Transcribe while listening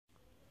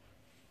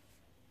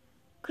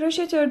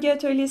Kroşet Örgü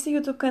Atölyesi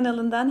YouTube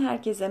kanalından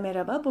herkese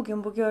merhaba.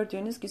 Bugün bu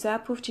gördüğünüz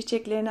güzel puf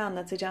çiçeklerini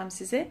anlatacağım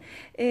size.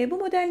 Bu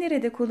model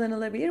nerede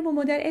kullanılabilir? Bu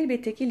model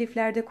elbette ki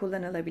liflerde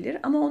kullanılabilir.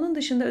 Ama onun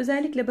dışında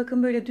özellikle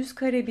bakın böyle düz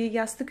kare bir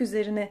yastık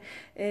üzerine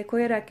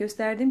koyarak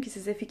gösterdim ki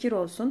size fikir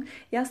olsun.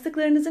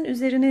 Yastıklarınızın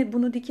üzerine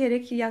bunu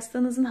dikerek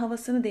yastığınızın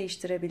havasını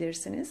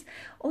değiştirebilirsiniz.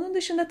 Onun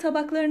dışında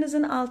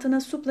tabaklarınızın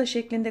altına supla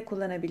şeklinde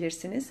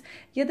kullanabilirsiniz.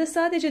 Ya da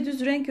sadece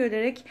düz renk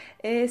örerek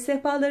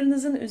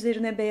sehpalarınızın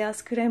üzerine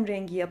beyaz krem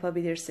rengi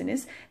yapabilirsiniz.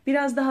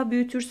 Biraz daha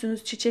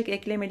büyütürsünüz çiçek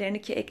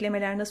eklemelerini ki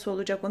eklemeler nasıl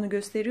olacak onu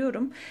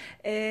gösteriyorum.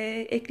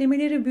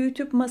 Eklemeleri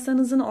büyütüp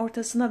masanızın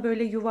ortasına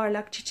böyle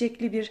yuvarlak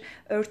çiçekli bir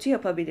örtü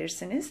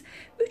yapabilirsiniz.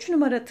 3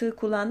 numara tığ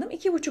kullandım.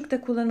 2,5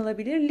 da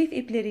kullanılabilir. Lif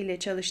ipleriyle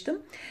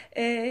çalıştım.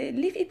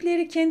 Lif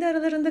ipleri kendi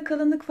aralarında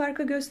kalınlık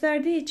farkı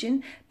gösterdiği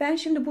için ben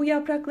şimdi bu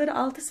yaprakları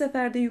 6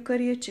 seferde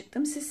yukarıya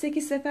çıktım. Siz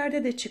 8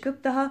 seferde de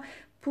çıkıp daha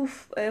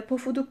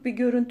pofuduk bir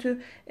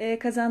görüntü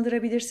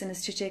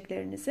kazandırabilirsiniz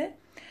çiçeklerinize.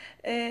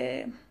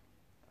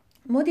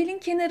 Modelin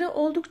kenarı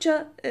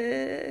oldukça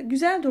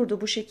güzel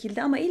durdu bu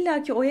şekilde ama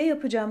illaki oya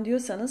yapacağım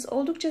diyorsanız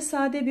oldukça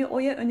sade bir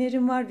oya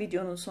önerim var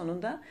videonun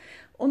sonunda.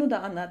 Onu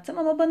da anlattım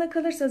ama bana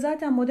kalırsa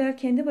zaten model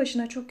kendi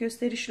başına çok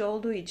gösterişli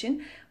olduğu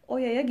için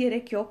oyaya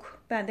gerek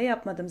yok. Ben de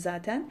yapmadım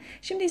zaten.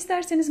 Şimdi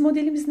isterseniz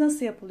modelimiz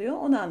nasıl yapılıyor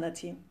onu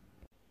anlatayım.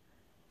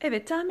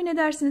 Evet, tahmin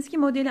edersiniz ki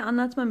modeli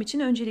anlatmam için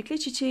öncelikle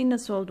çiçeğin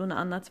nasıl olduğunu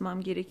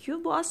anlatmam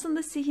gerekiyor. Bu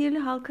aslında sihirli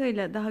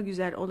halkayla daha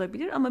güzel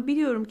olabilir ama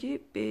biliyorum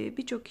ki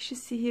birçok kişi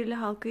sihirli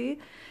halkayı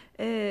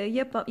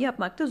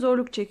yapmakta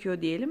zorluk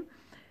çekiyor diyelim.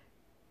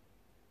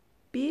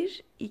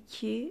 1,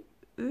 2,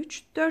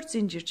 3, 4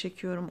 zincir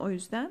çekiyorum o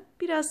yüzden.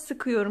 Biraz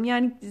sıkıyorum.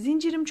 Yani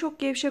zincirim çok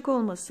gevşek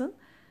olmasın.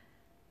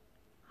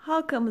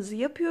 Halkamızı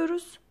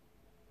yapıyoruz.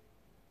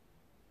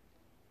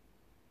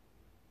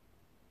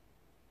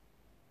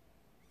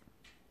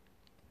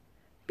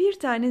 Bir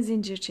tane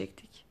zincir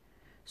çektik.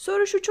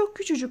 Sonra şu çok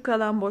küçücük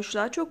kalan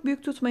boşluğa, çok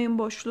büyük tutmayın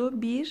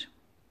boşluğu. 1,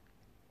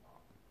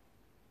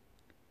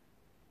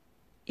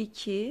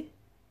 2,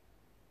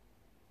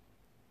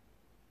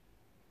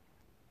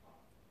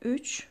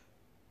 3,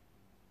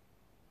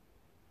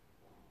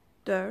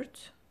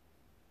 4,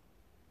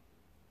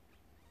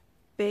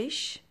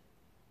 5,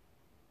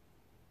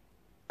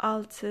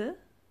 6,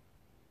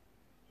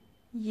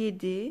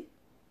 7,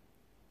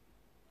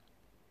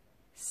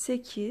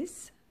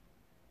 8,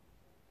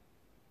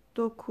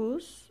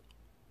 9,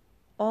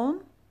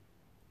 10,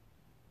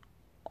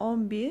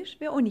 11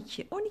 ve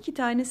 12. 12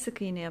 tane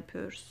sık iğne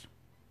yapıyoruz.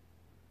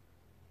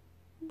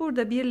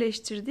 Burada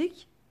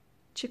birleştirdik,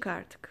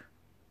 çıkardık.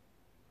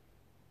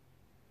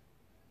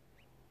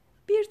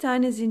 Bir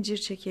tane zincir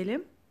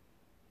çekelim.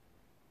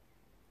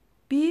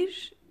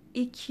 1,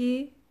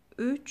 2,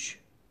 3,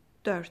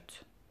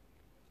 4.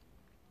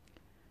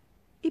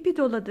 İpi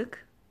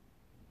doladık.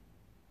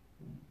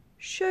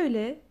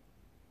 Şöyle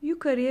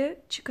yukarıya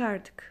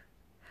çıkardık.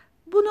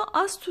 Bunu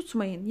az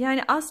tutmayın.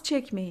 Yani az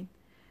çekmeyin.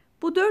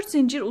 Bu 4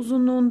 zincir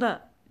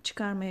uzunluğunda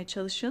çıkarmaya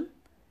çalışın.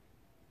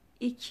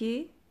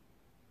 2,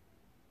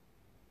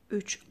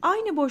 3.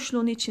 Aynı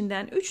boşluğun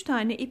içinden 3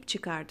 tane ip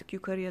çıkardık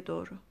yukarıya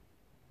doğru.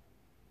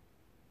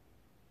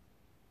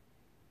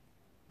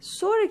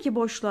 Sonraki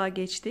boşluğa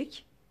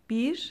geçtik.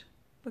 1.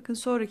 Bakın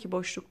sonraki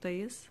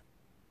boşluktayız.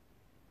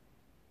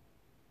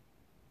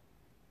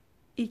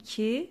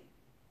 2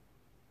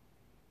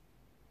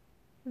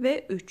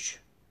 ve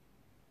 3.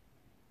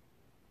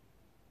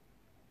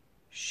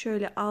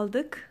 Şöyle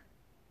aldık.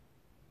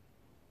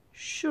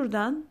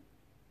 Şuradan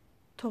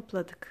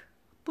topladık.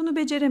 Bunu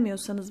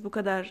beceremiyorsanız bu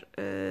kadar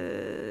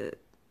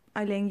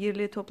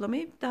alengirli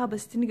toplamayı daha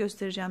basitini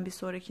göstereceğim bir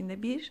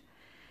sonrakinde. 1,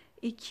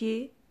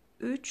 2,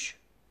 3,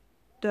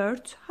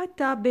 4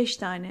 hatta 5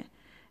 tane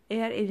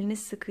eğer eliniz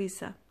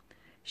sıkıysa.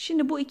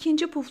 Şimdi bu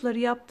ikinci pufları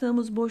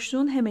yaptığımız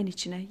boşluğun hemen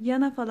içine,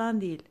 yana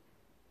falan değil.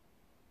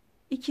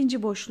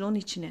 İkinci boşluğun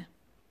içine.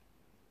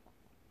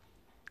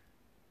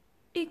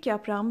 İlk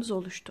yaprağımız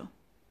oluştu.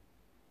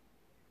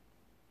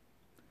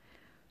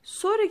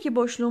 Sonraki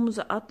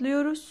boşluğumuzu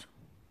atlıyoruz.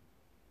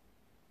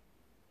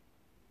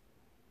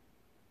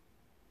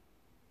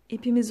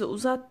 İpimizi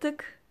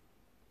uzattık.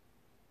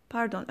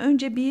 Pardon,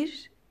 önce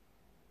 1,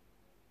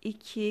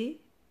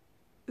 2,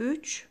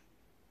 3,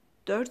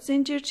 4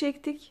 zincir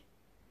çektik.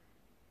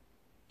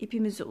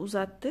 İpimizi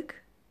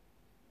uzattık.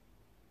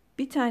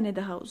 Bir tane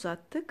daha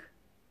uzattık.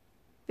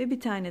 Ve bir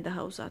tane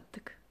daha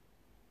uzattık.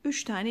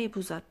 3 tane ip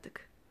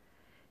uzattık.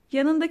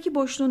 Yanındaki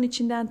boşluğun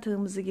içinden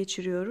tığımızı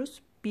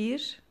geçiriyoruz.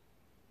 1,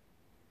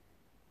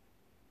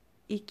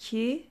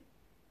 2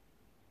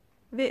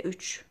 ve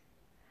 3.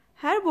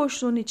 Her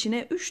boşluğun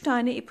içine 3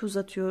 tane ip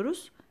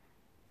uzatıyoruz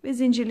ve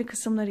zincirli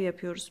kısımları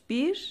yapıyoruz.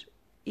 1,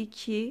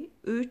 2,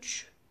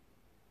 3,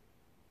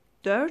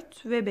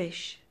 4 ve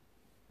 5.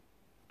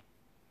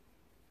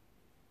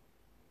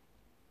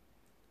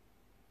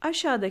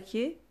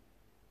 Aşağıdaki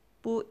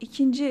bu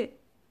ikinci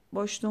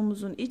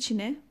boşluğumuzun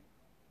içine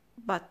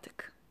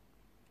battık.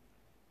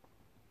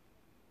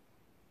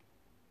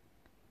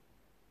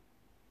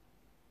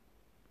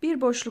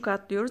 Bir boşluk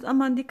atlıyoruz.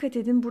 Aman dikkat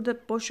edin,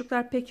 burada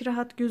boşluklar pek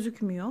rahat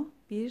gözükmüyor.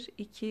 1,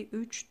 2,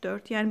 3,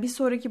 4. Yani bir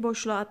sonraki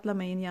boşluğa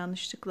atlamayın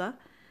yanlışlıkla.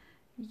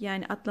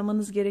 Yani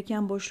atlamanız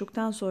gereken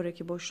boşluktan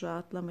sonraki boşluğa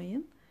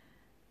atlamayın.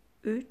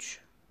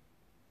 3.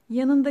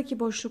 Yanındaki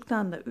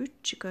boşluktan da 3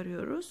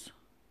 çıkarıyoruz.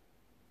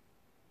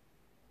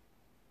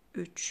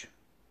 3.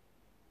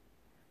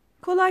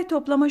 Kolay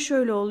toplama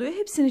şöyle oluyor.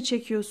 Hepsini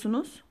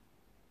çekiyorsunuz.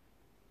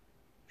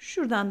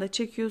 Şuradan da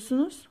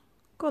çekiyorsunuz.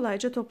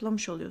 Kolayca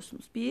toplamış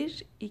oluyorsunuz.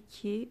 1,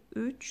 2,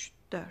 3,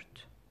 4.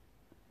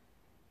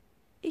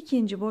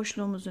 İkinci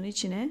boşluğumuzun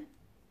içine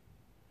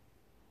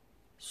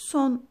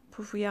son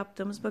pufu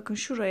yaptığımız, bakın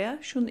şuraya,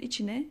 şunun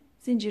içine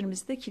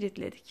zincirimizi de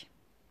kilitledik.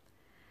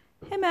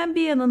 Hemen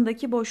bir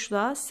yanındaki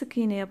boşluğa sık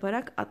iğne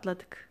yaparak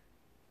atladık.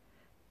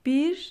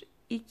 1,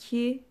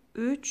 2,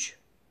 3,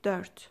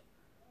 4.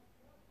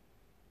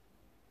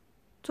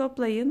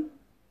 Toplayın.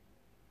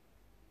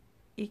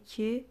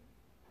 2,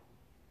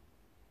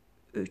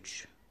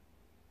 3.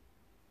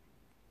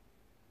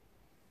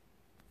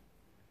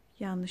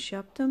 Yanlış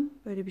yaptım.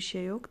 Böyle bir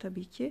şey yok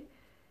tabii ki.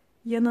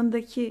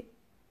 Yanındaki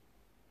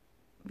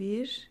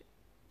 1,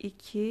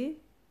 2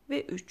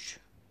 ve 3.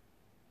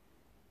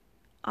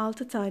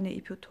 6 tane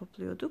ipi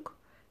topluyorduk.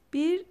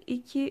 1,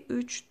 2,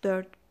 3,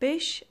 4,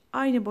 5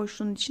 aynı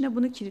boşluğun içine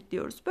bunu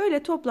kilitliyoruz.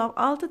 Böyle toplam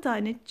 6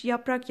 tane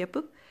yaprak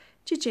yapıp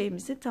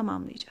çiçeğimizi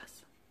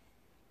tamamlayacağız.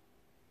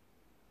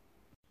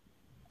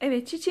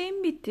 Evet,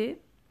 çiçeğim bitti.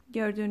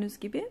 Gördüğünüz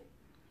gibi.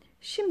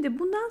 Şimdi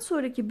bundan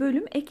sonraki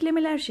bölüm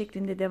eklemeler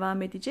şeklinde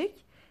devam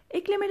edecek.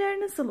 Eklemeler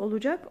nasıl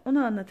olacak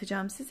onu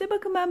anlatacağım size.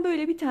 Bakın ben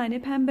böyle bir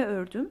tane pembe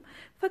ördüm.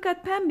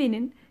 Fakat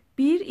pembenin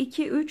 1,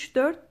 2, 3,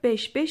 4,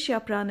 5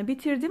 yaprağını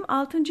bitirdim.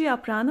 6.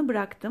 yaprağını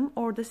bıraktım.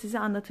 Orada size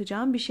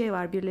anlatacağım bir şey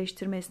var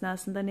birleştirme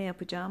esnasında ne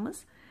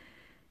yapacağımız.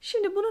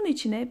 Şimdi bunun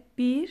içine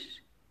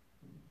 1,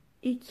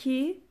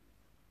 2,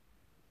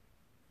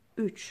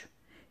 3.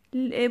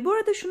 Bu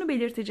arada şunu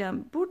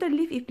belirteceğim. Burada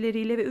lif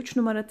ipleriyle ve 3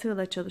 numara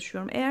tığla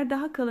çalışıyorum. Eğer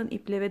daha kalın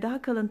iple ve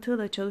daha kalın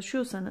tığla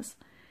çalışıyorsanız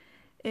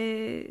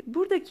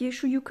buradaki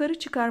şu yukarı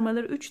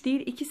çıkarmaları 3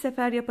 değil 2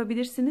 sefer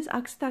yapabilirsiniz.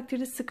 Aksi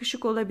takdirde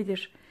sıkışık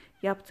olabilir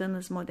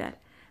yaptığınız model.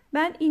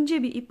 Ben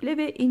ince bir iple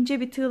ve ince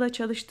bir tığla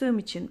çalıştığım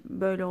için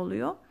böyle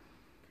oluyor.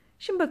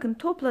 Şimdi bakın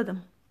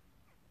topladım.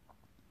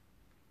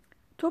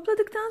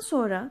 Topladıktan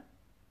sonra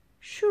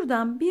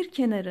şuradan bir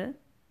kenarı,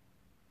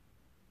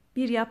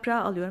 bir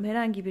yaprağı alıyorum,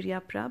 herhangi bir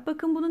yaprağı.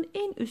 Bakın bunun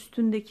en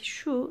üstündeki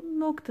şu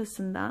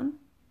noktasından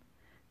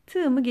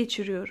tığımı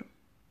geçiriyorum.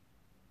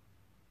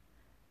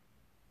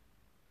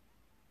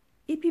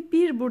 İpi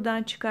bir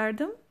buradan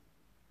çıkardım.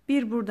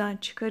 Bir buradan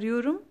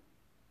çıkarıyorum.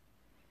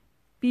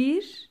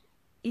 1,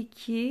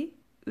 2,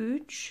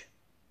 3,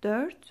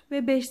 4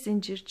 ve 5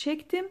 zincir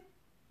çektim.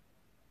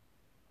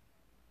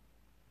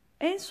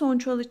 En son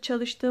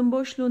çalıştığım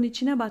boşluğun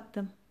içine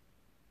battım.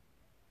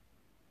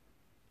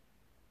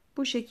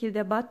 Bu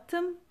şekilde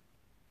battım.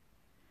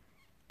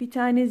 Bir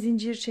tane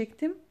zincir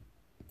çektim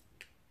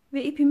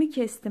ve ipimi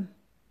kestim.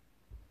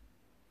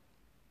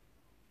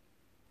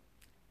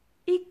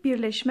 İlk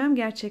birleşmem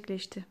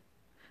gerçekleşti.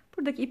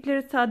 Buradaki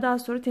ipleri daha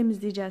sonra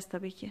temizleyeceğiz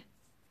tabii ki.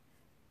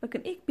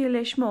 Bakın ilk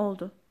birleşme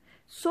oldu.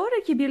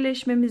 Sonraki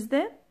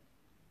birleşmemizde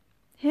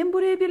hem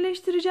buraya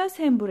birleştireceğiz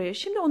hem buraya.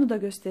 Şimdi onu da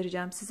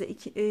göstereceğim size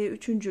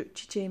üçüncü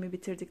çiçeğimi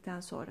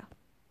bitirdikten sonra.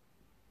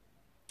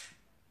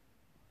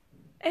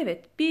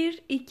 Evet,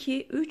 1,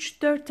 2,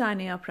 3, 4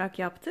 tane yaprak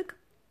yaptık.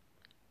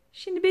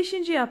 Şimdi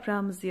 5.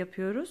 yaprağımızı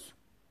yapıyoruz.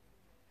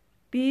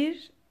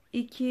 1,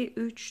 2,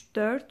 3,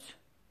 4.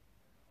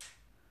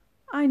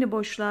 Aynı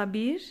boşluğa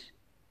 1,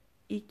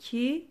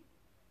 2,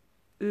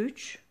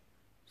 3.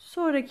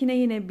 Sonrakine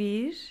yine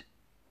 1,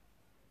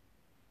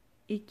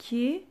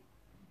 2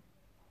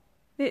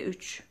 ve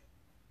 3.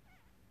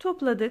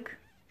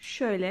 Topladık.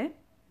 Şöyle.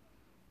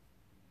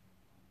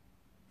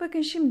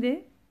 Bakın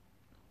şimdi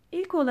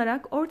ilk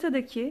olarak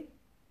ortadaki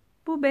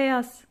bu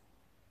beyaz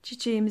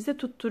çiçeğimizi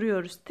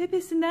tutturuyoruz.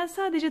 Tepesinden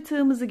sadece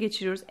tığımızı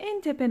geçiriyoruz.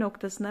 En tepe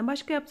noktasından,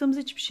 başka yaptığımız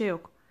hiçbir şey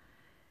yok.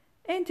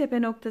 En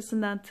tepe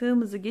noktasından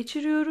tığımızı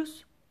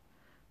geçiriyoruz.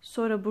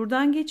 Sonra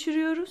buradan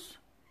geçiriyoruz.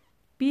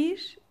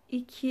 1,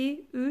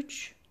 2,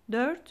 3,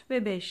 4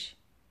 ve 5.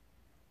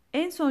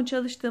 En son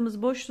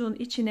çalıştığımız boşluğun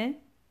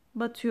içine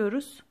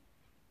batıyoruz,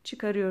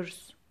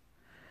 çıkarıyoruz.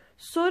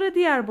 Sonra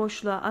diğer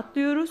boşluğa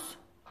atlıyoruz.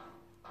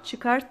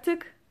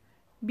 Çıkarttık.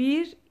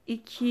 1,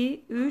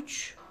 2,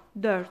 3,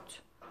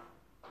 4.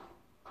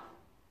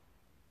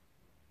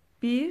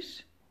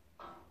 1,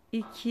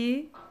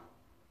 2,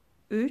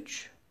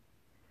 3.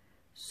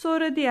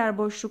 Sonra diğer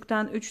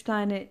boşluktan 3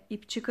 tane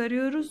ip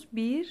çıkarıyoruz.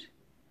 1,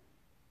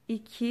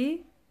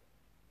 2,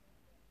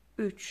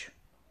 3.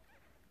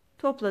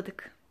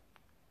 Topladık.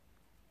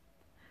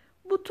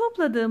 Bu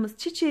topladığımız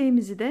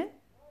çiçeğimizi de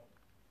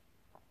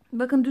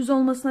bakın düz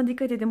olmasına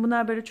dikkat edin.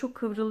 Bunlar böyle çok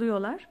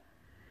kıvrılıyorlar.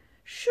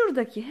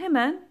 Şuradaki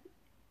hemen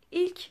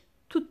ilk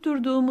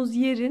tutturduğumuz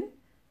yerin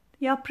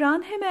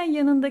yaprağın hemen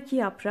yanındaki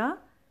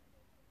yaprağı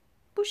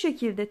bu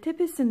şekilde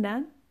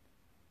tepesinden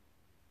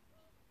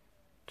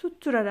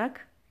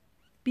tutturarak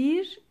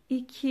 1,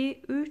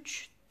 2,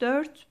 3,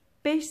 4,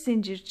 5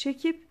 zincir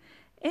çekip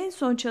en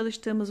son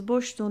çalıştığımız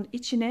boşluğun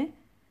içine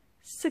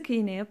sık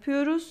iğne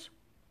yapıyoruz.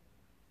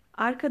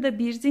 Arkada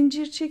bir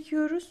zincir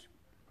çekiyoruz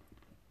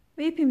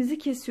ve ipimizi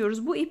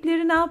kesiyoruz. Bu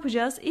ipleri ne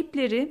yapacağız?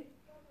 İpleri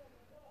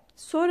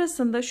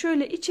sonrasında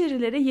şöyle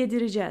içerilere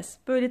yedireceğiz.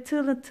 Böyle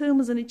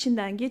tığımızın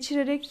içinden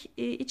geçirerek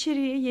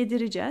içeriye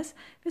yedireceğiz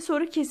ve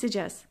sonra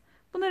keseceğiz.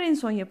 Bunlar en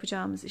son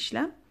yapacağımız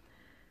işlem.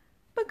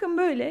 Bakın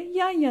böyle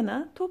yan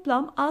yana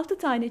toplam 6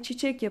 tane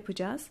çiçek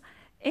yapacağız.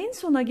 En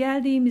sona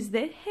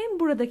geldiğimizde hem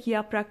buradaki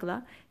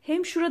yaprakla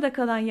hem şurada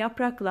kalan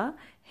yaprakla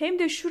hem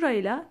de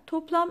şurayla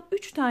toplam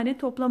 3 tane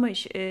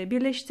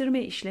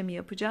birleştirme işlemi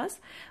yapacağız.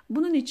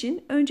 Bunun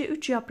için önce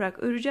 3 yaprak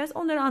öreceğiz.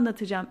 Onları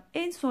anlatacağım.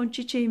 En son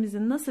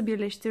çiçeğimizin nasıl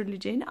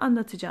birleştirileceğini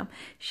anlatacağım.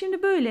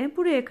 Şimdi böyle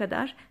buraya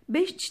kadar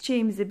 5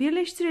 çiçeğimizi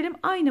birleştirelim.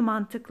 Aynı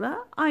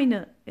mantıkla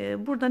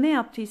burada ne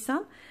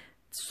yaptıysam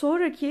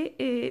sonraki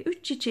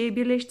 3 çiçeği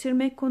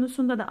birleştirmek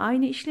konusunda da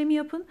aynı işlemi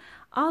yapın.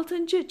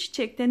 6.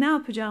 çiçekte ne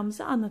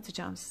yapacağımızı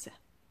anlatacağım size.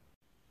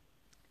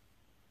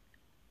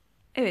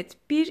 Evet,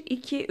 1,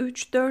 2,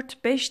 3,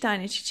 4, 5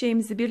 tane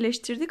çiçeğimizi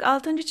birleştirdik.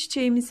 6.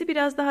 çiçeğimizi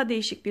biraz daha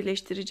değişik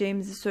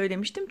birleştireceğimizi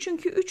söylemiştim.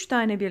 Çünkü 3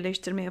 tane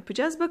birleştirme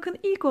yapacağız. Bakın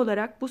ilk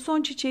olarak bu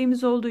son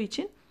çiçeğimiz olduğu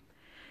için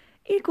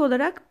ilk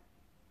olarak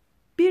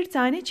bir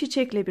tane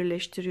çiçekle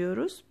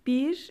birleştiriyoruz.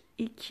 1,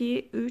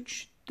 2,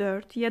 3,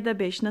 4 ya da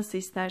 5 nasıl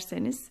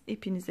isterseniz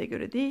ipinize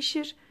göre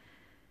değişir.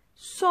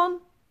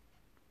 Son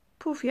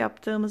puf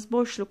yaptığımız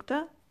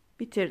boşlukta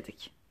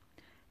bitirdik.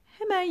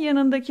 Hemen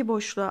yanındaki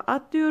boşluğa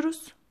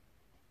atlıyoruz.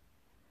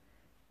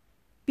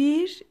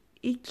 1,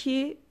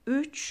 2,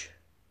 3,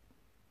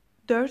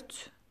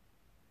 4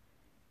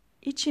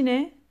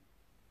 içine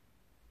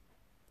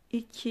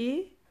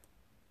 2,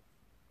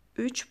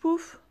 3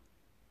 puf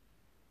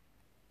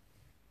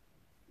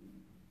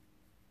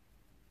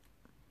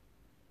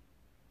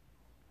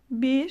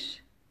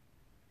 1,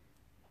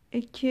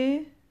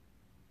 2,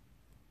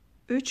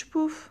 3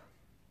 puf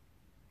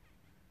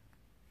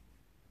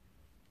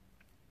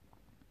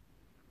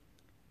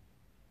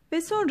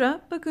ve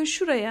sonra bakın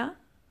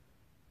şuraya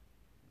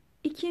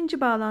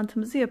ikinci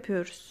bağlantımızı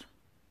yapıyoruz.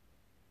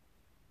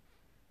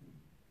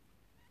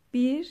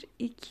 1,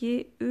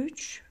 2,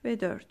 3 ve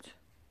 4.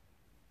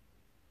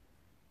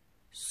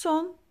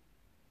 Son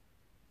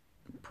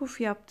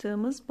puf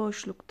yaptığımız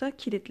boşlukta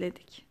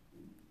kilitledik.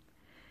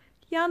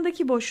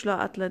 Yandaki boşluğa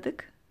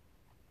atladık.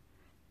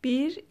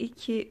 1,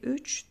 2,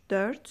 3,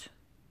 4.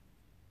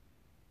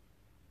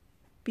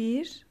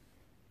 1,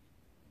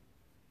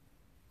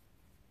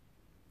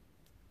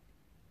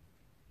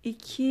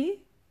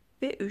 2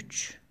 ve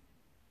 3.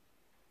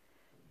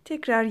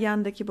 Tekrar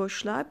yandaki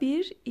boşluğa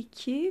 1,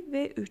 2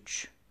 ve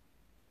 3.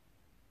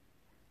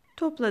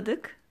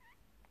 Topladık.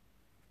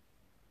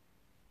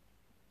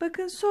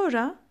 Bakın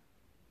sonra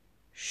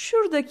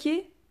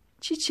şuradaki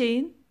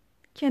çiçeğin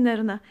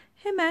kenarına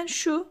hemen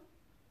şu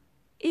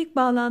ilk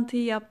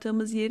bağlantıyı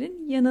yaptığımız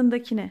yerin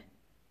yanındakine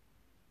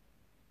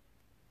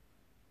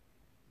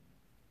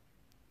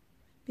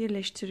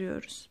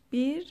birleştiriyoruz.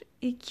 1,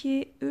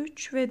 2,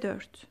 3 ve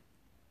 4.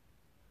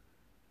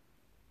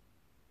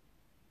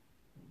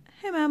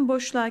 Hemen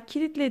boşluğa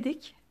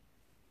kilitledik.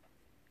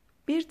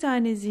 Bir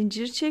tane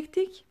zincir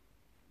çektik.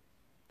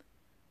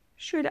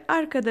 Şöyle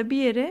arkada bir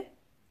yere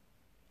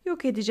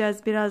yok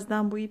edeceğiz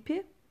birazdan bu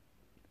ipi.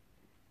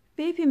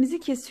 Ve ipimizi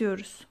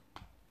kesiyoruz.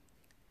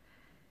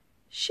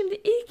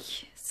 Şimdi ilk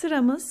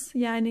sıramız,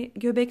 yani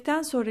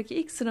göbekten sonraki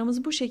ilk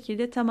sıramız bu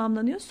şekilde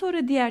tamamlanıyor.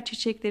 Sonra diğer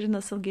çiçekleri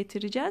nasıl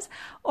getireceğiz?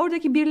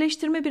 Oradaki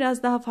birleştirme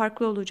biraz daha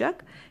farklı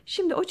olacak.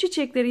 Şimdi o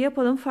çiçekleri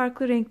yapalım,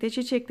 farklı renkte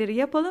çiçekleri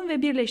yapalım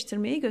ve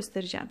birleştirmeyi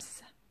göstereceğim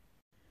size.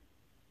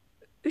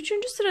 3.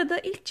 sırada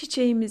ilk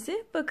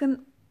çiçeğimizi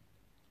bakın,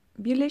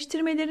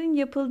 birleştirmelerin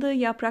yapıldığı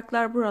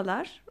yapraklar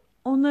buralar.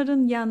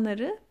 Onların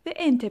yanları ve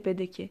en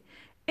tepedeki.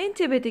 En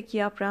tepedeki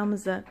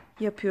yaprağımıza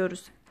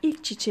yapıyoruz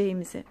ilk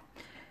çiçeğimizi.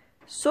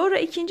 Sonra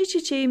ikinci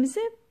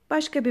çiçeğimizi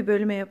başka bir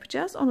bölüme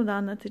yapacağız. Onu da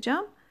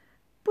anlatacağım.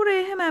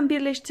 Buraya hemen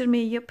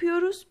birleştirmeyi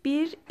yapıyoruz.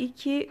 1,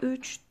 2,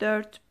 3,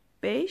 4,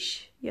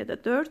 5 ya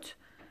da 4.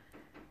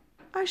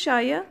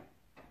 Aşağıya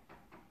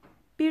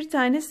bir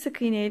tane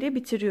sık iğne ile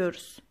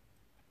bitiriyoruz.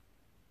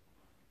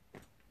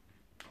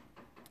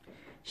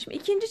 Şimdi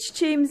ikinci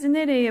çiçeğimizi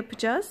nereye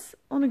yapacağız?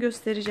 Onu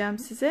göstereceğim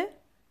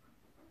size.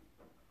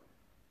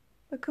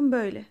 Bakın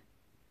böyle.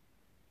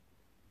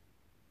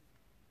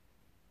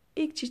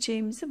 İlk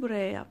çiçeğimizi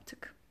buraya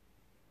yaptık.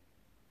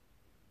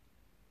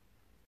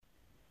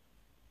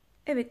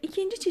 Evet,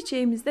 ikinci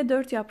çiçeğimizde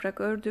 4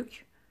 yaprak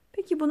ördük.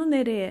 Peki bunu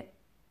nereye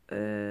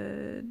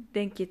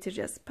denk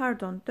getireceğiz?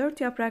 Pardon,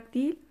 4 yaprak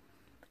değil,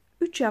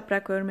 3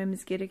 yaprak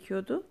örmemiz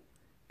gerekiyordu.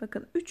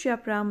 Bakın 3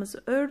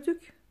 yaprağımızı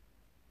ördük.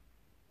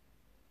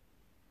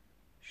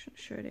 Şunu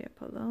şöyle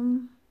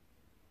yapalım.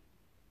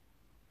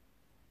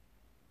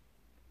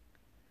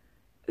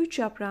 3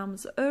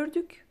 yaprağımızı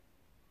ördük.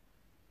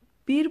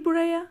 Bir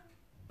buraya,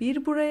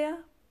 bir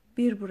buraya,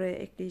 bir buraya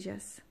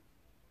ekleyeceğiz.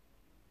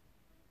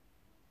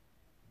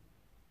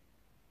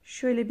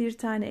 Şöyle bir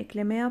tane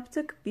ekleme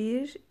yaptık.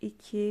 1,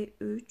 2,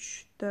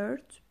 3,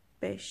 4,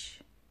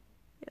 5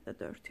 ya da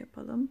 4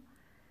 yapalım.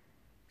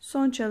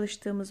 Son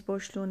çalıştığımız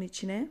boşluğun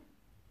içine.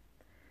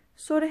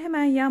 Sonra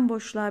hemen yan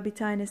boşluğa bir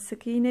tane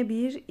sık iğne.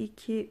 1,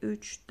 2,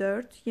 3,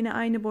 4. Yine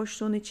aynı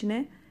boşluğun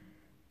içine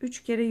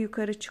 3 kere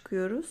yukarı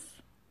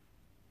çıkıyoruz.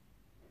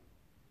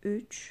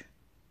 3,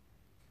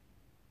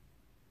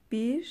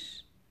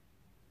 1,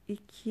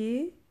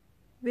 2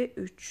 ve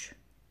 3.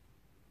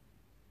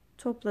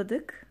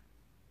 Topladık.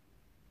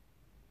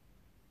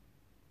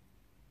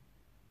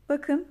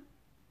 Bakın.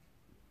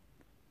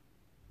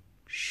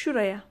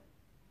 Şuraya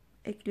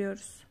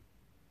ekliyoruz.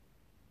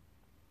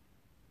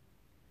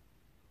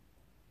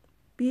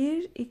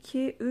 1,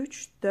 2,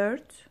 3,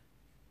 4.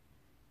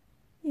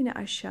 Yine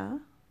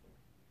aşağı.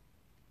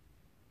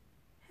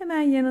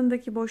 Hemen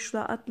yanındaki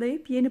boşluğa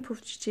atlayıp yeni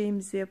puf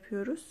çiçeğimizi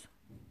yapıyoruz.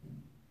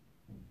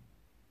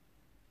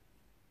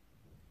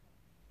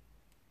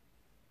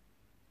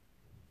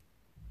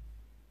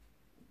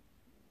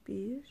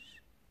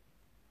 Bir,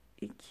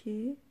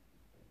 iki,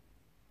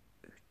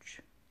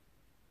 üç.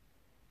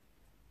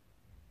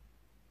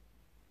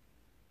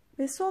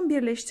 Ve son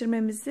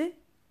birleştirmemizi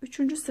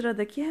 3.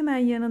 sıradaki hemen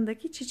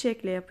yanındaki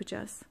çiçekle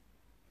yapacağız.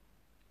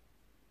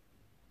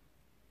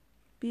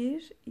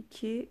 1,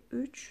 2,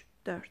 3,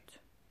 4.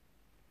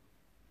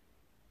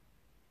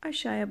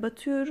 Aşağıya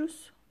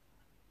batıyoruz.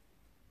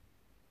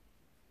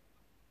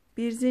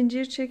 Bir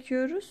zincir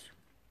çekiyoruz.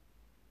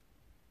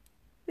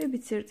 Ve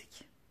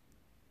bitirdik.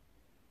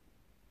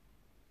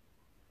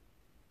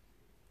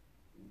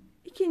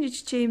 İkinci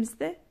çiçeğimizi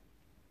de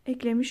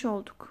eklemiş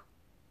olduk.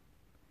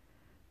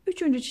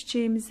 Üçüncü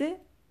çiçeğimizi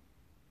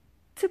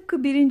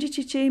tıpkı birinci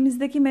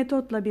çiçeğimizdeki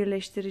metotla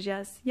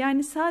birleştireceğiz.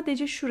 Yani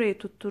sadece şurayı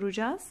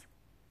tutturacağız.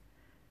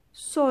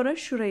 Sonra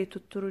şurayı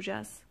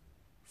tutturacağız.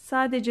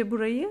 Sadece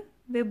burayı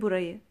ve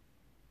burayı.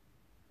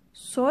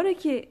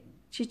 Sonraki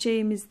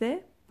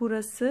çiçeğimizde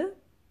burası,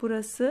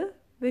 burası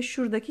ve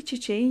şuradaki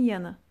çiçeğin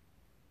yanı.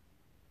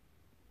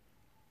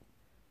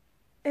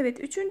 Evet,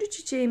 üçüncü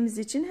çiçeğimiz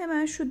için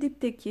hemen şu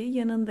dipteki,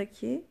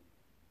 yanındaki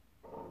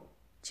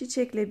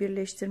çiçekle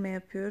birleştirme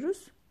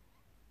yapıyoruz.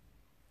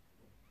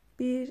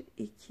 1,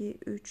 2,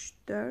 3,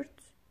 4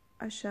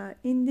 aşağı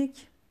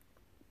indik.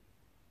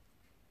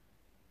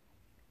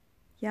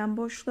 Yan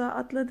boşluğa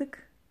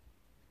atladık.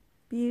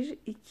 1,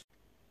 2.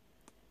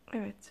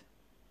 Evet.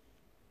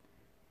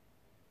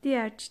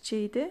 Diğer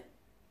çiçeği de,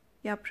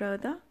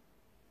 yaprağı da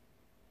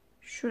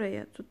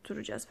şuraya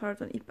tutturacağız.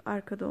 Pardon, ip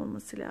arkada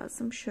olması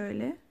lazım.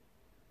 Şöyle.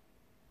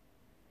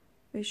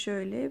 Ve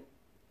şöyle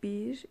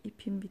 1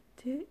 ipim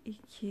bitti.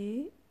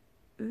 2,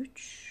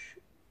 3,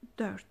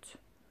 4.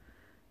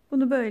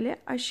 Bunu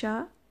böyle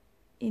aşağı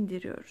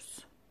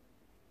indiriyoruz.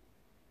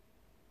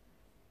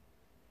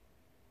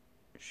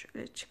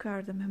 Şöyle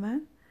çıkardım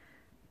hemen.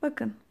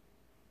 Bakın.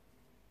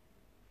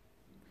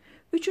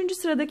 Üçüncü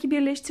sıradaki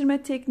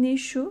birleştirme tekniği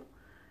şu.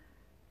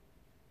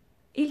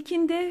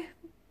 İlkinde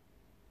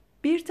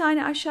bir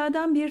tane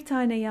aşağıdan bir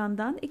tane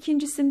yandan.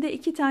 İkincisinde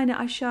 2 tane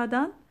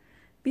aşağıdan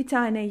bir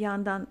tane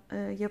yandan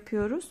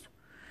yapıyoruz.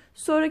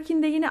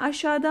 Sonrakinde yine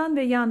aşağıdan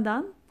ve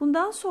yandan.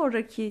 Bundan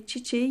sonraki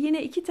çiçeği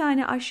yine 2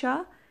 tane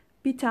aşağı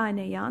bir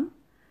tane yan.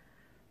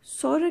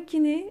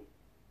 Sonrakini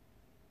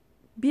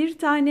bir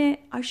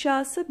tane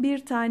aşağısı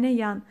bir tane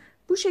yan.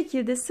 Bu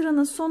şekilde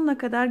sıranın sonuna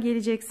kadar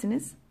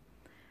geleceksiniz.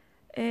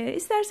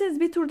 İsterseniz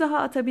bir tur daha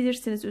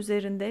atabilirsiniz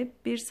üzerinde.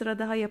 Bir sıra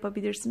daha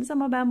yapabilirsiniz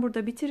ama ben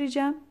burada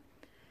bitireceğim.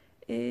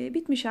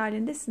 Bitmiş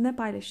halinde sizinle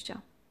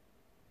paylaşacağım.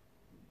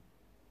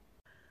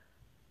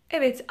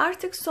 Evet,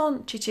 artık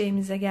son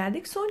çiçeğimize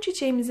geldik. Son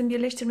çiçeğimizin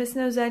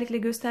birleştirmesini özellikle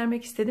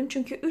göstermek istedim.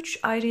 Çünkü 3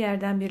 ayrı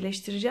yerden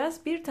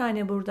birleştireceğiz. Bir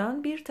tane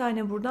buradan, bir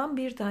tane buradan,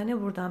 bir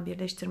tane buradan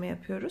birleştirme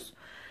yapıyoruz.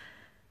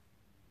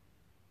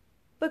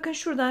 Bakın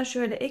şuradan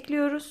şöyle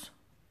ekliyoruz.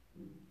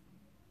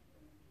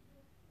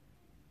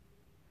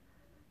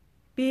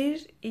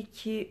 1,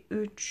 2,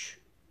 3,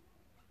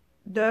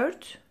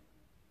 4.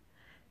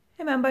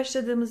 Hemen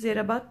başladığımız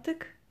yere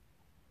battık.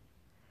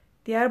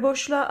 Diğer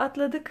boşluğa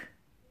atladık.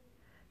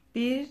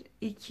 1,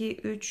 2,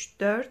 3,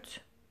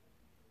 4.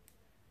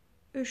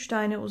 3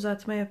 tane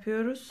uzatma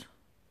yapıyoruz.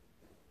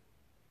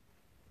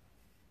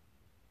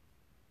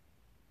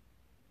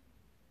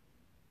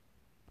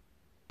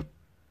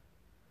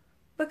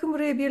 Bakın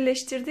buraya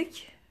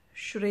birleştirdik.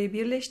 Şurayı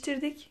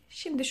birleştirdik.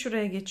 Şimdi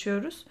şuraya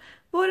geçiyoruz.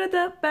 Bu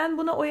arada ben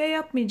buna oya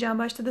yapmayacağım.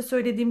 Başta da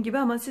söylediğim gibi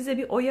ama size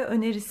bir oya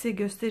önerisi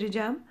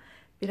göstereceğim.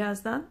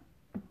 Birazdan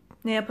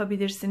ne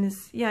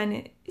yapabilirsiniz?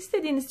 Yani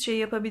istediğiniz şeyi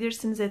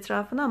yapabilirsiniz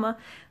etrafına ama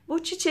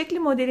bu çiçekli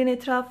modelin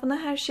etrafına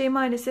her şey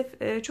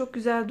maalesef çok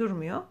güzel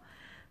durmuyor.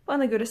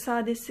 Bana göre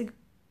sadesi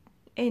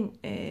en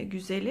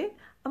güzeli.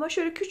 Ama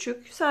şöyle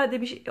küçük,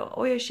 sade bir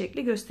oya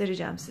şekli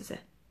göstereceğim size.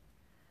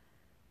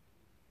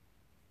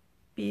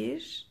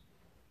 1,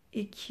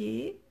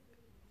 2,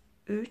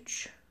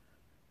 3,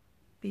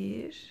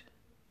 1,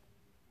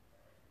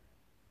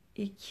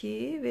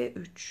 2 ve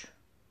 3.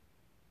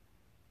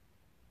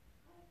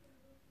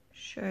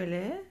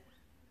 Şöyle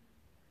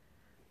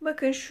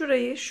Bakın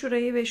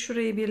şurayı ve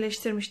şurayı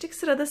birleştirmiştik.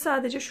 Sırada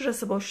sadece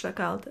şurası boşta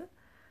kaldı.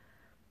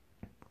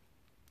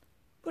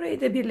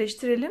 Burayı da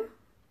birleştirelim.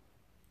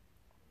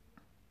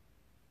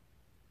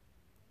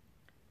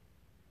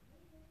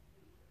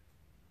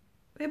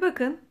 Ve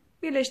bakın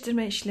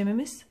birleştirme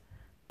işlemimiz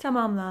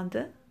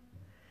tamamlandı.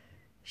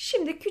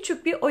 Şimdi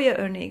küçük bir oya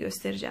örneği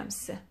göstereceğim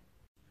size.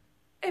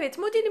 Evet,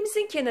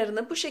 modelimizin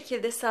kenarını bu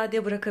şekilde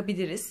sade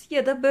bırakabiliriz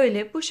ya da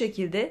böyle bu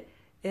şekilde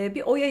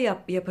bir oya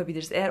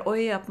yapabiliriz. Eğer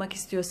oya yapmak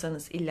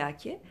istiyorsanız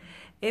illaki.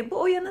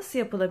 Bu oya nasıl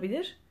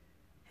yapılabilir?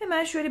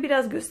 Hemen şöyle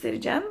biraz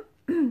göstereceğim.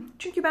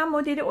 Çünkü ben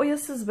modeli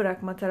oyasız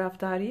bırakma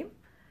taraftarıyım.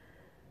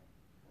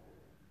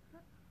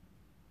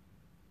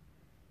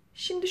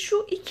 Şimdi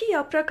şu iki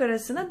yaprak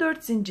arasına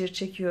 4 zincir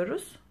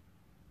çekiyoruz.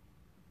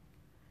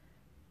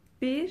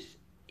 1,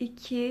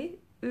 2,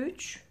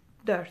 3,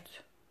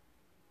 4.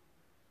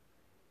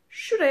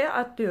 Şuraya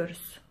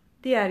atlıyoruz.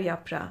 Diğer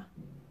yaprağa.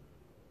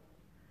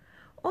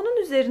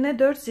 Onun üzerine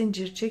 4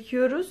 zincir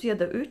çekiyoruz ya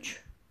da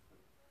 3.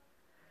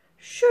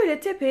 Şöyle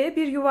tepeye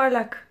bir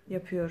yuvarlak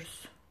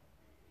yapıyoruz.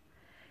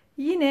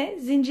 Yine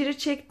zinciri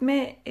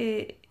çekme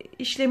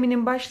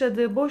işleminin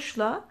başladığı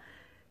boşluğa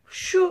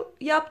şu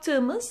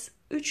yaptığımız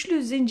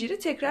üçlü zinciri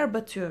tekrar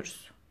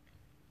batıyoruz.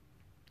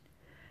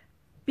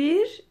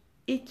 1,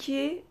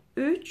 2,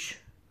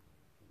 3,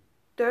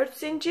 4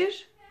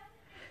 zincir.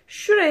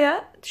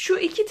 Şuraya şu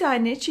iki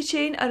tane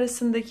çiçeğin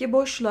arasındaki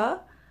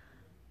boşluğa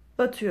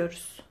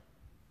batıyoruz.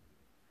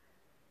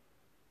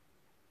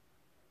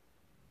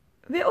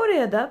 Ve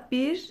oraya da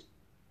 1,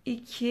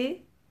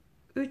 2,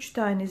 3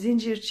 tane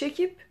zincir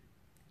çekip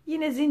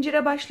yine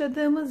zincire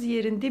başladığımız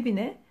yerin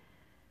dibine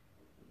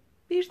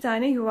bir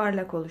tane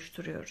yuvarlak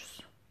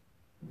oluşturuyoruz.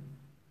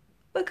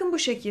 Bakın bu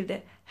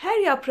şekilde her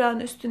yaprağın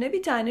üstüne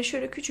bir tane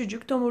şöyle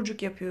küçücük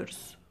tomurcuk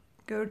yapıyoruz.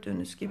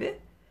 Gördüğünüz gibi.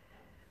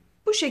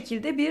 Bu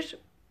şekilde bir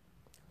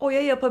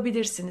oya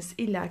yapabilirsiniz.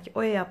 İlla ki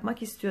oya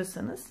yapmak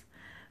istiyorsanız.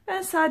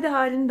 Ben sade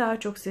halini daha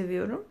çok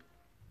seviyorum.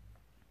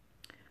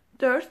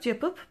 4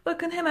 yapıp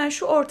bakın hemen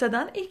şu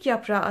ortadan ilk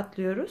yaprağa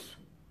atlıyoruz.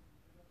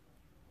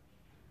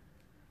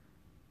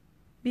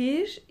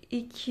 1,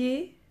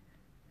 2,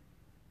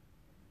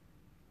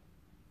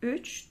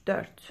 3,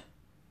 4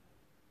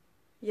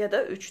 ya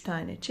da 3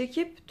 tane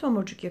çekip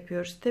tomurcuk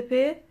yapıyoruz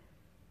tepeye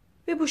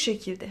ve bu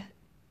şekilde.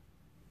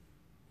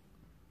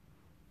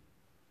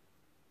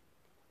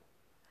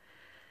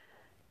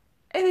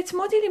 Evet,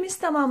 modelimiz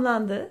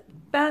tamamlandı.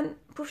 Ben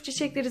puf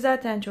çiçekleri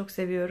zaten çok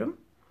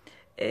seviyorum.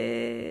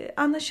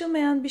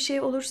 Anlaşılmayan bir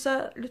şey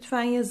olursa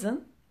lütfen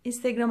yazın.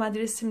 Instagram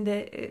adresim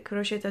de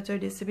kroşet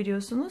atölyesi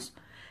biliyorsunuz.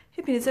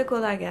 Hepinize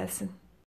kolay gelsin.